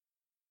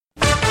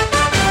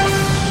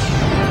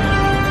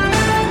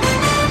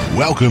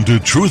Welcome to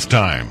Truth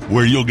Time,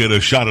 where you'll get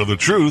a shot of the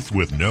truth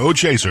with no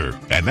chaser.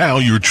 And now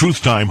your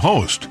Truth Time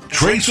host,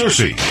 Trey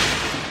Searcy.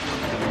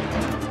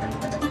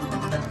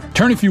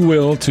 Turn, if you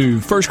will, to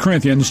 1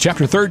 Corinthians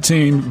chapter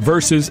 13,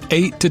 verses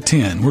 8 to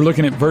 10. We're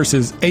looking at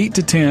verses 8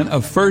 to 10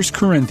 of 1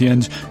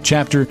 Corinthians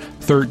chapter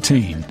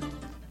 13.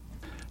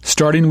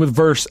 Starting with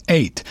verse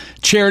 8,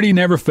 charity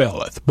never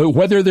faileth, but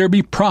whether there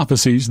be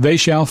prophecies, they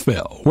shall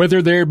fail.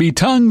 Whether there be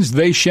tongues,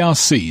 they shall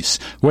cease.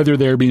 Whether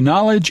there be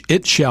knowledge,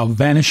 it shall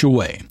vanish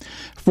away.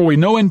 For we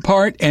know in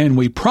part, and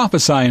we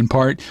prophesy in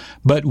part,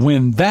 but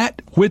when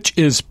that which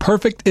is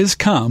perfect is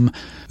come,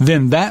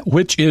 then that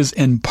which is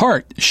in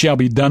part shall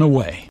be done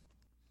away.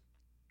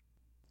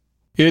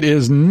 It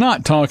is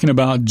not talking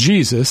about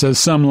Jesus, as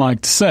some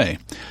like to say.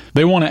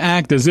 They want to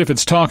act as if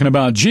it's talking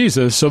about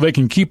Jesus so they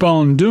can keep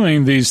on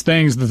doing these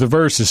things that the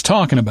verse is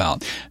talking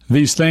about,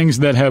 these things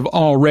that have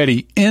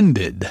already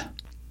ended.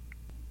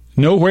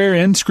 Nowhere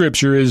in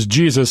Scripture is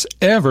Jesus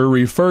ever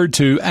referred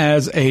to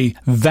as a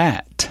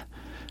that.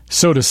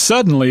 So to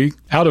suddenly,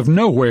 out of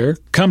nowhere,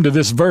 come to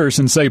this verse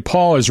and say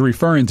Paul is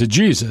referring to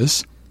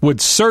Jesus would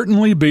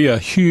certainly be a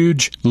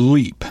huge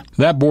leap.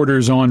 That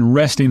borders on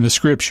wresting the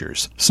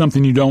Scriptures,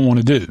 something you don't want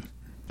to do.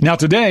 Now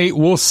today,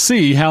 we'll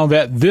see how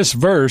that this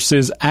verse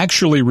is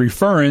actually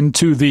referring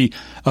to the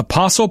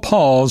Apostle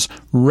Paul's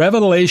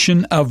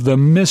revelation of the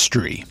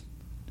mystery.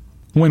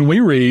 When we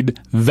read,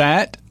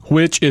 that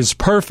which is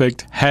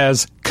perfect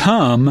has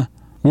come,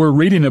 we're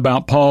reading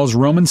about Paul's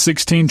Romans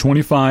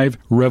 16:25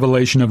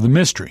 revelation of the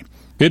mystery.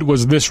 It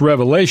was this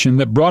revelation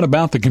that brought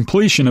about the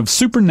completion of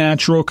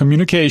supernatural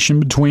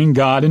communication between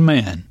God and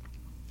man.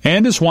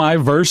 And is why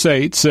verse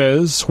 8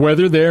 says,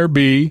 whether there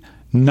be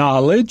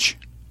knowledge,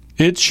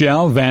 it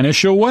shall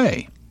vanish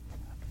away.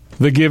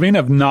 The giving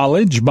of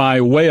knowledge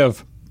by way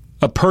of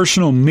a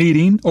personal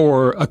meeting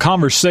or a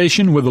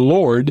conversation with the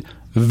Lord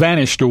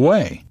vanished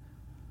away.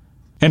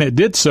 And it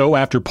did so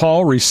after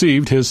Paul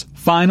received his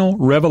final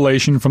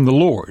revelation from the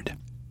Lord.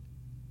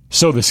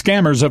 So the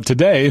scammers of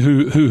today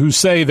who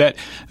say that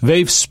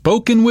they've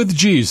spoken with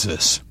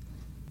Jesus,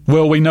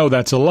 well, we know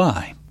that's a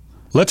lie.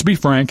 Let's be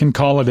frank and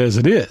call it as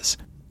it is.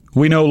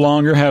 We no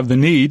longer have the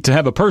need to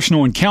have a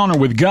personal encounter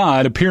with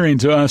God appearing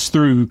to us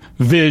through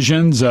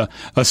visions, a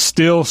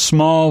still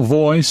small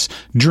voice,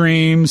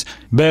 dreams,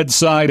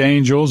 bedside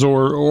angels,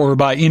 or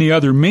by any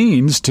other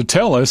means to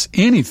tell us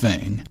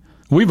anything.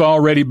 We've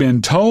already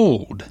been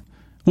told.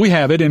 We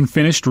have it in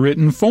finished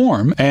written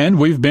form, and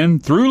we've been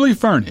throughly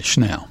furnished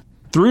now.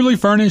 Throughly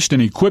furnished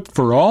and equipped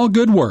for all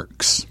good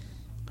works.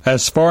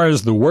 As far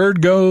as the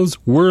Word goes,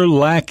 we're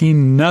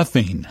lacking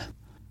nothing.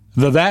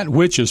 The that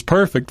which is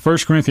perfect,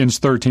 1 Corinthians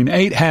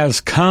 13:8,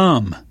 has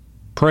come.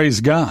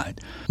 Praise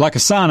God. Like a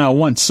sign I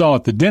once saw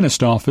at the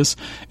dentist office,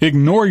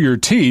 ignore your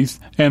teeth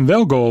and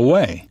they'll go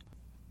away.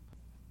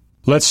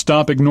 Let's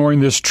stop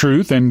ignoring this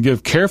truth and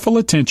give careful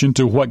attention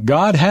to what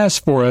God has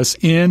for us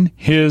in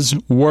His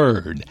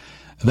Word.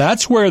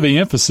 That's where the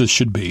emphasis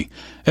should be.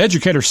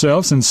 Educate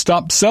ourselves and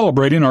stop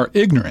celebrating our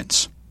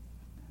ignorance.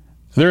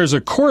 There is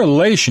a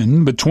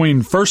correlation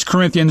between 1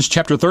 Corinthians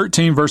chapter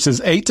 13 verses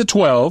 8 to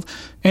 12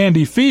 and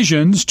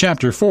Ephesians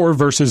chapter 4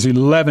 verses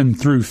 11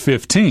 through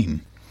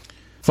 15.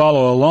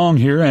 Follow along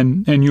here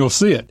and you'll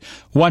see it.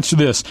 Watch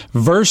this.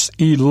 Verse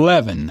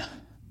 11.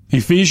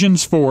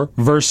 Ephesians 4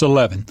 verse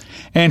 11.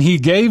 And He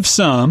gave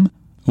some,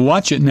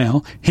 watch it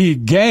now, He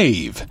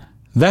gave.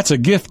 That's a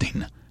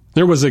gifting.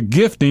 There was a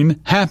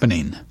gifting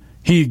happening.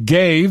 He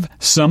gave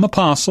some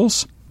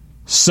apostles,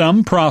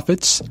 some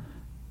prophets,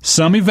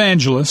 some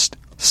evangelists,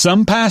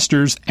 some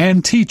pastors,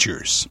 and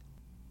teachers.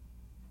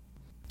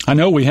 I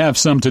know we have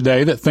some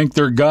today that think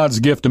they're God's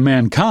gift to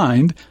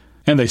mankind,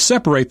 and they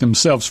separate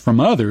themselves from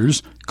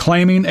others,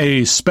 claiming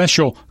a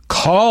special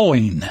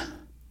calling.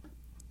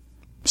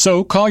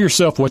 So call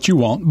yourself what you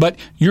want, but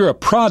you're a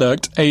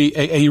product,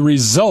 a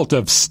result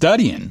of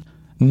studying,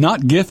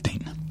 not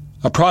gifting.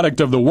 A product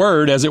of the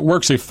Word as it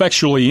works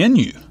effectually in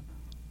you.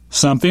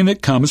 Something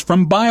that comes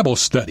from Bible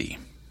study.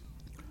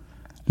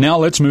 Now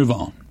let's move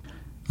on.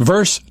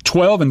 Verse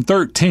 12 and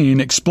 13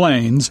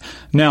 explains,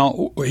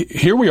 now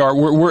here we are,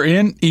 we're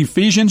in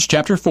Ephesians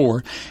chapter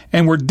 4,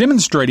 and we're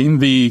demonstrating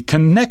the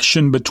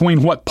connection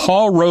between what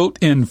Paul wrote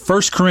in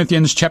 1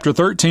 Corinthians chapter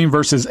 13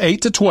 verses 8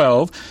 to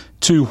 12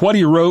 to what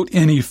he wrote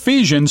in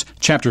Ephesians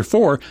chapter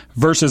 4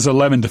 verses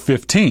 11 to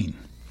 15.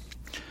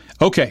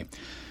 Okay.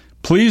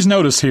 Please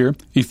notice here,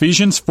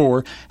 Ephesians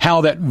 4, how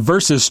that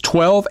verses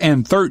 12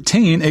 and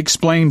 13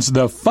 explains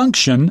the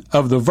function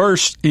of the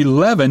verse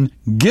 11,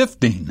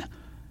 gifting.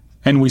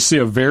 And we see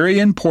a very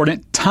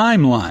important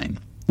timeline.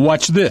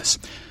 Watch this.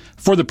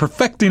 For the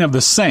perfecting of the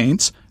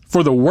saints,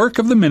 for the work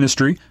of the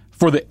ministry,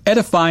 for the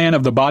edifying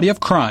of the body of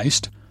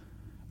Christ.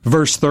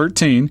 Verse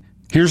 13,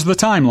 here's the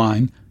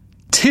timeline.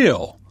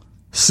 Till.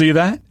 See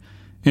that?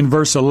 In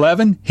verse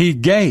 11, He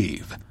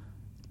gave.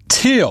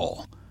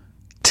 Till.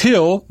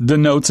 Till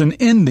denotes an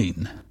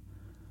ending.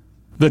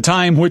 The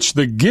time which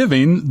the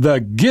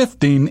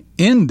gifting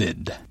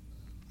ended.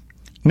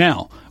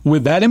 Now,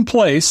 with that in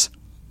place,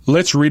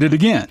 Let's read it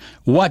again.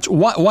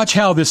 Watch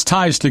how this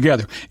ties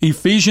together.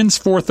 Ephesians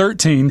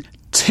 4:13,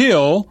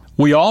 till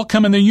we all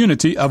come in the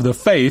unity of the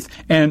faith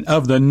and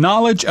of the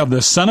knowledge of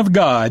the Son of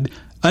God,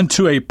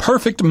 unto a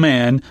perfect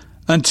man,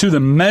 unto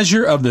the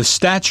measure of the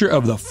stature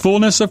of the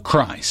fullness of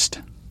Christ.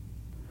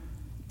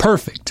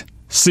 Perfect.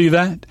 See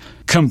that?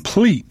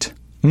 Complete,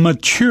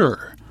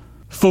 mature,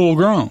 full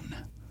grown.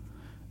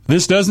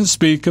 This doesn't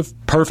speak of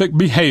perfect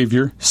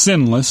behavior,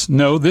 sinless.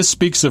 No, this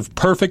speaks of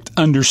perfect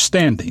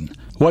understanding.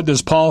 What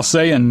does Paul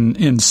say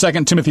in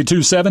 2 Timothy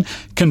 2:7?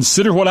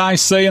 Consider what I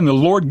say, and the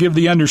Lord give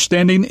thee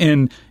understanding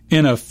in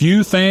a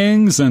few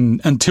things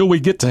until we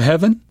get to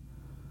heaven.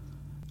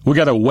 We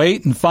got to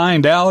wait and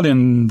find out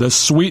in the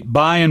sweet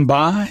by and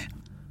by?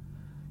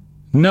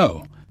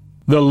 No.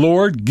 The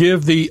Lord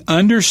give thee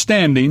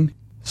understanding,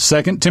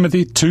 2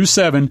 Timothy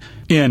 2:7,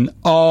 in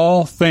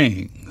all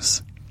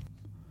things.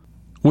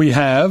 We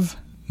have,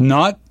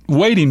 not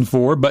waiting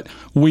for, but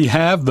we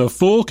have the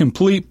full,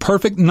 complete,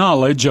 perfect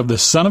knowledge of the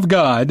Son of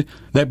God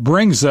that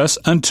brings us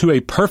unto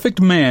a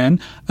perfect man,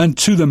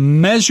 unto the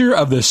measure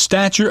of the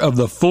stature of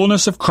the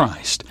fullness of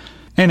Christ.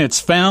 And it's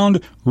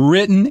found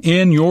written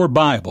in your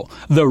Bible,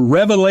 the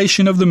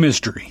revelation of the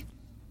mystery.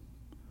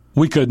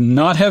 We could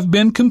not have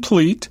been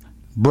complete,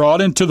 brought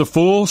into the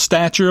full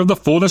stature of the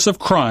fullness of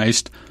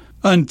Christ,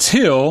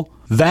 until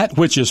that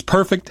which is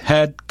perfect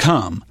had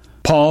come.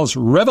 Paul's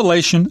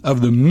revelation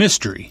of the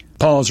mystery.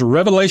 Paul's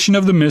revelation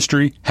of the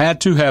mystery had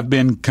to have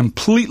been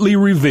completely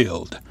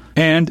revealed,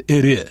 and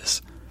it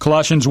is.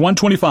 Colossians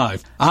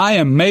 1:25, I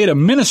am made a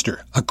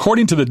minister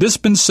according to the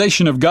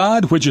dispensation of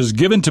God, which is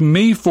given to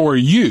me for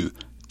you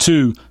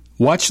to,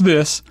 watch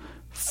this,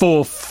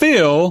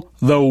 fulfill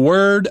the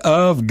Word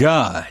of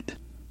God.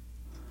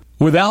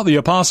 Without the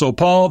Apostle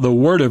Paul, the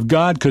Word of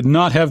God could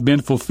not have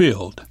been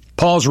fulfilled.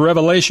 Paul's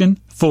revelation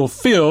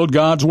fulfilled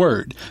God's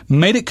Word,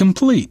 made it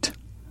complete,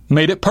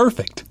 made it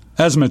perfect,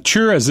 as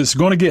mature as it's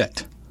going to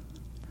get.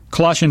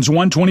 Colossians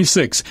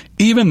 1:26,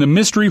 even the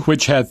mystery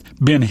which hath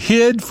been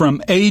hid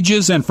from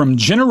ages and from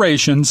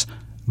generations,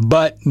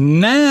 but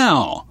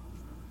now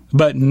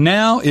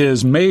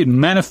is made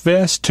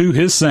manifest to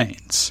his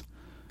saints.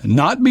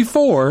 Not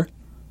before,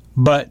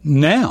 but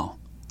now,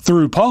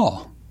 through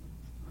Paul.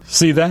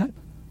 See that?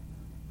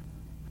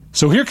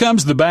 So here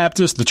comes the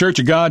Baptist, the Church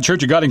of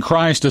God in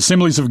Christ,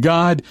 Assemblies of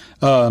God,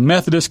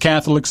 Methodists,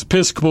 Catholics,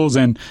 Episcopals,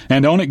 and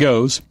on it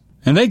goes.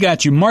 And they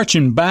got you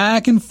marching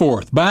back and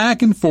forth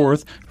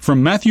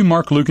from Matthew,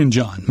 Mark, Luke, and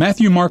John.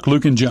 Matthew, Mark,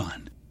 Luke, and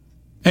John.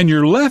 And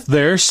you're left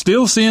there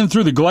still seeing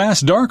through the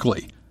glass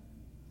darkly,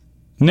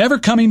 never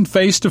coming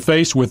face to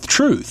face with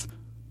truth.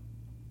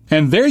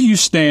 And there you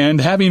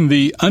stand having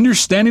the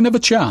understanding of a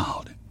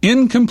child,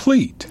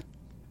 incomplete.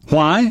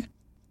 Why?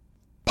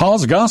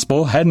 Paul's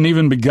gospel hadn't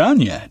even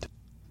begun yet.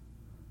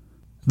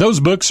 Those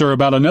books are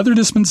about another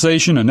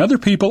dispensation, another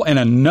people, and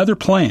another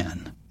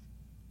plan.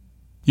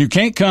 You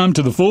can't come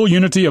to the full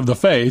unity of the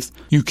faith.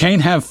 You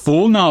can't have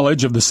full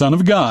knowledge of the Son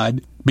of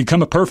God,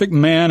 become a perfect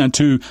man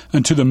unto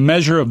the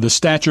measure of the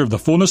stature of the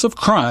fullness of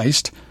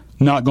Christ.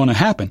 Not going to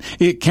happen.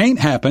 It can't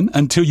happen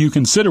until you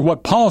consider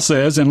what Paul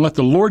says and let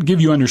the Lord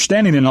give you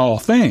understanding in all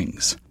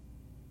things.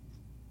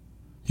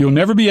 You'll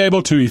never be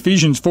able to,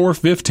 Ephesians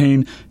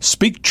 4:15,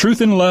 speak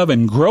truth in love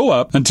and grow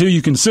up until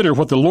you consider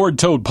what the Lord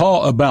told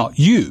Paul about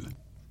you.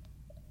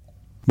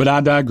 But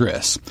I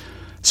digress.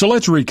 So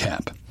let's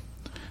recap.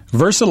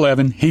 Verse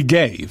 11, he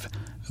gave.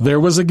 There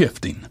was a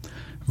gifting.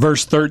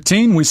 Verse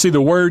 13, we see the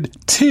word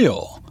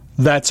till.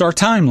 That's our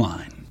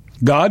timeline.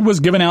 God was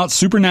giving out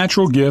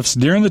supernatural gifts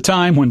during the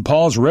time when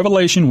Paul's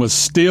revelation was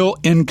still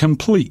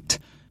incomplete.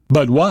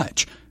 But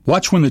watch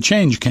when the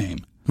change came.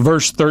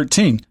 Verse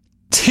 13,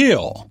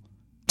 till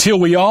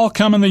we all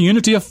come in the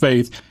unity of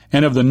faith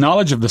and of the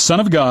knowledge of the Son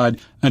of God,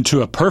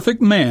 unto a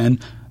perfect man,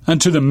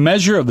 unto the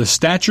measure of the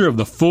stature of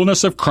the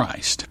fullness of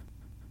Christ.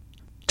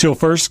 Till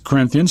 1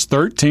 Corinthians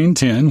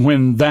 13:10,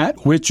 when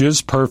that which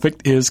is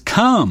perfect is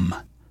come.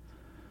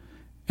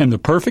 And the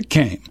perfect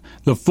came.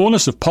 The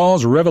fullness of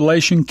Paul's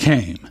revelation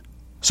came.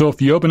 So if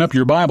you open up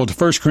your Bible to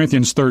 1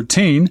 Corinthians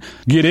 13,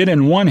 get it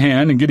in one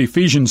hand and get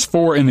Ephesians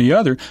 4 in the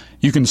other,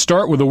 you can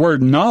start with the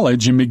word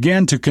knowledge and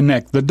begin to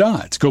connect the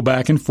dots. Go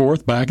back and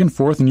forth,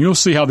 and you'll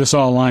see how this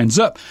all lines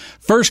up.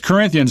 1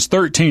 Corinthians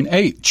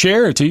 13:8,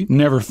 charity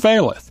never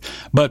faileth,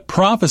 but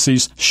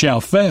prophecies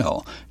shall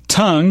fail.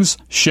 Tongues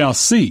shall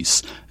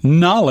cease.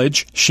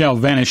 Knowledge shall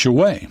vanish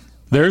away.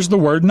 There's the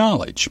word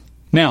knowledge.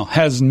 Now,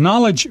 has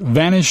knowledge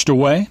vanished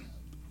away?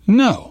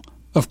 No,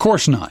 of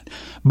course not.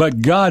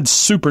 But God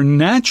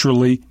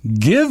supernaturally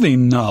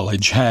giving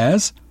knowledge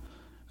has.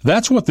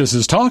 That's what this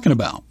is talking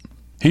about.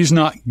 He's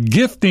not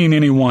gifting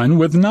anyone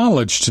with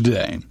knowledge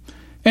today.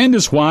 And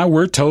is why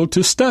we're told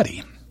to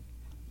study.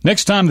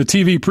 Next time the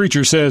TV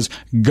preacher says,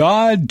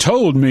 God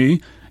told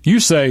me, you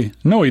say,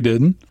 no, he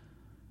didn't.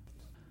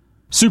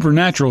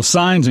 Supernatural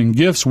signs and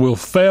gifts will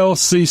fail,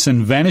 cease,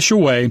 and vanish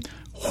away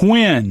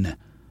when,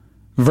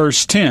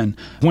 verse 10,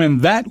 when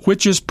that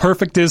which is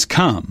perfect is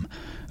come,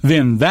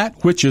 then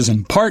that which is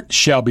in part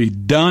shall be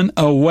done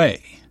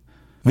away.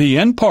 The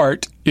in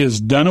part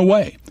is done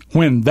away.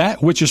 when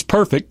that which is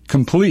perfect,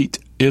 complete,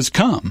 is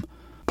come.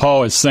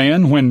 Paul is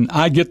saying, when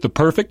I get the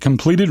perfect,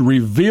 completed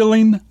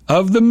revealing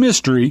of the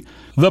mystery,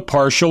 the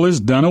partial is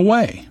done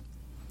away.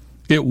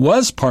 It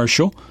was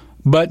partial,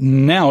 but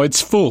now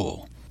it's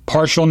full.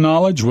 Partial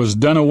knowledge was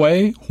done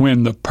away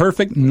when the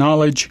perfect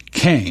knowledge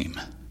came.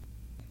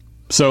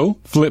 So,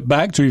 flip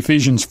back to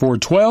Ephesians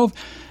 4:12,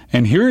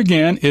 and here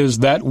again is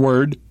that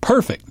word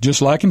perfect,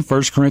 just like in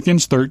 1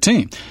 Corinthians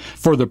 13.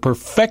 For the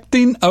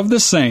perfecting of the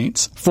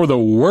saints, for the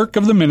work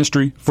of the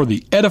ministry, for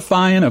the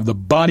edifying of the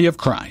body of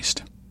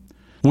Christ.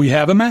 We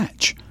have a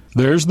match.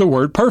 There's the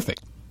word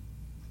perfect.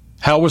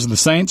 How was the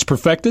saints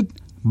perfected?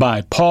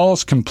 By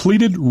Paul's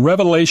completed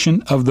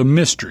revelation of the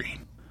mystery.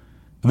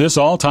 This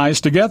all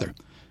ties together.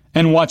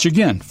 And watch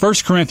again, 1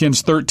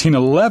 Corinthians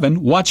 13:11,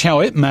 watch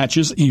how it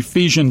matches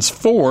Ephesians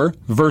 4,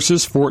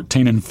 verses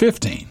 14 and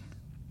 15.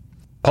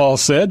 Paul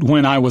said,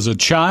 when I was a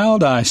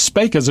child, I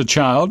spake as a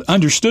child,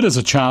 understood as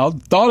a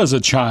child, thought as a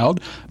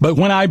child, but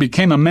when I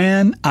became a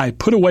man, I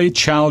put away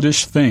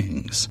childish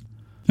things.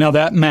 Now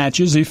that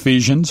matches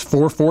Ephesians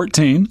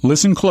 4:14,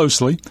 listen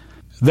closely,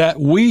 that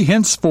we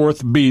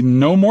henceforth be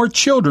no more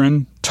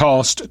children,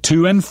 tossed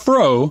to and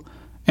fro,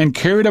 and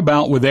carried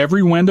about with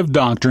every wind of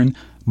doctrine,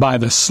 by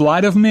the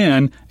sleight of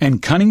men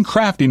and cunning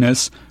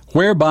craftiness,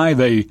 whereby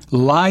they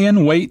lie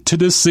in wait to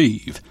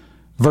deceive.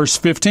 Verse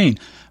 15,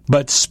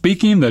 but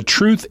speaking the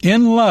truth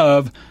in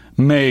love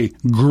may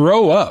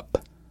grow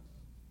up.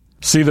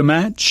 See the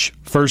match?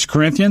 1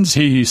 Corinthians,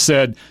 he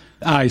said,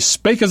 I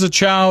spake as a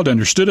child,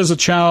 understood as a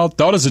child,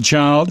 thought as a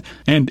child.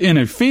 And in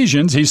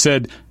Ephesians, he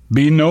said,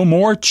 be no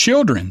more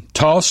children,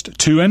 tossed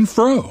to and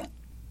fro.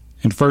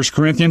 In 1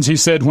 Corinthians, he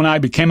said, when I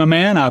became a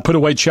man, I put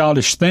away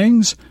childish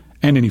things.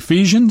 And in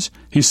Ephesians,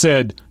 he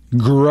said,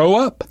 grow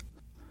up.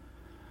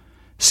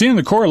 Seeing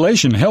the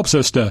correlation helps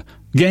us to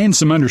gain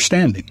some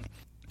understanding.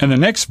 And the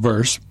next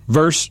verse,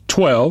 verse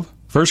 12,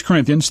 1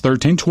 Corinthians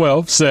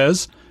 13:12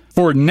 says,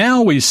 for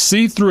now we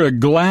see through a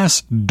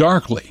glass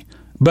darkly,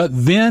 but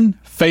then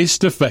face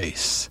to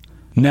face.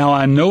 Now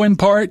I know in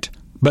part,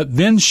 but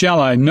then shall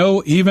I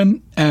know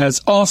even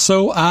as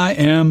also I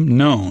am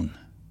known.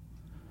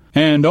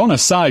 And on a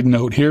side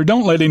note here,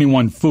 don't let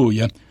anyone fool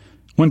you.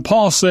 When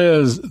Paul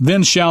says,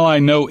 then shall I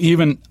know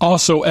even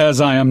also as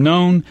I am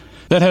known,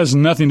 that has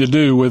nothing to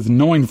do with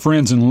knowing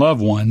friends and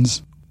loved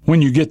ones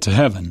when you get to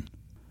heaven.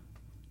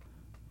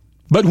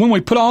 But when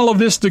we put all of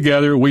this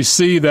together, we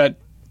see that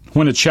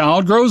when a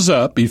child grows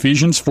up,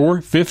 Ephesians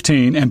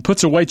 4:15, and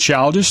puts away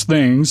childish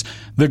things,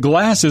 the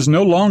glass is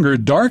no longer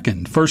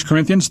darkened, 1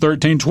 Corinthians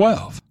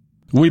 13:12.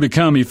 We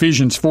become,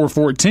 Ephesians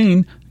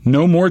 4:14,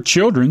 no more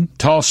children,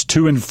 tossed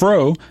to and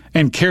fro,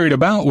 and carried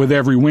about with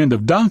every wind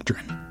of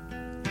doctrine.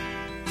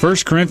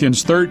 1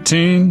 Corinthians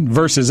 13,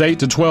 verses 8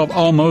 to 12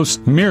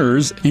 almost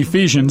mirrors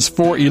Ephesians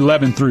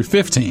 4:11 through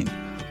 15,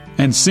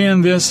 and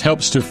seeing this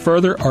helps to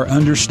further our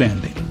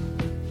understanding.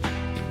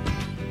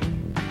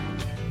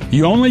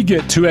 You only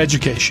get two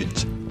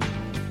educations.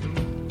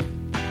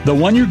 The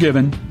one you're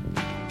given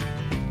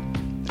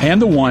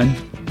and the one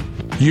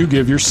you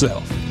give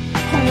yourself.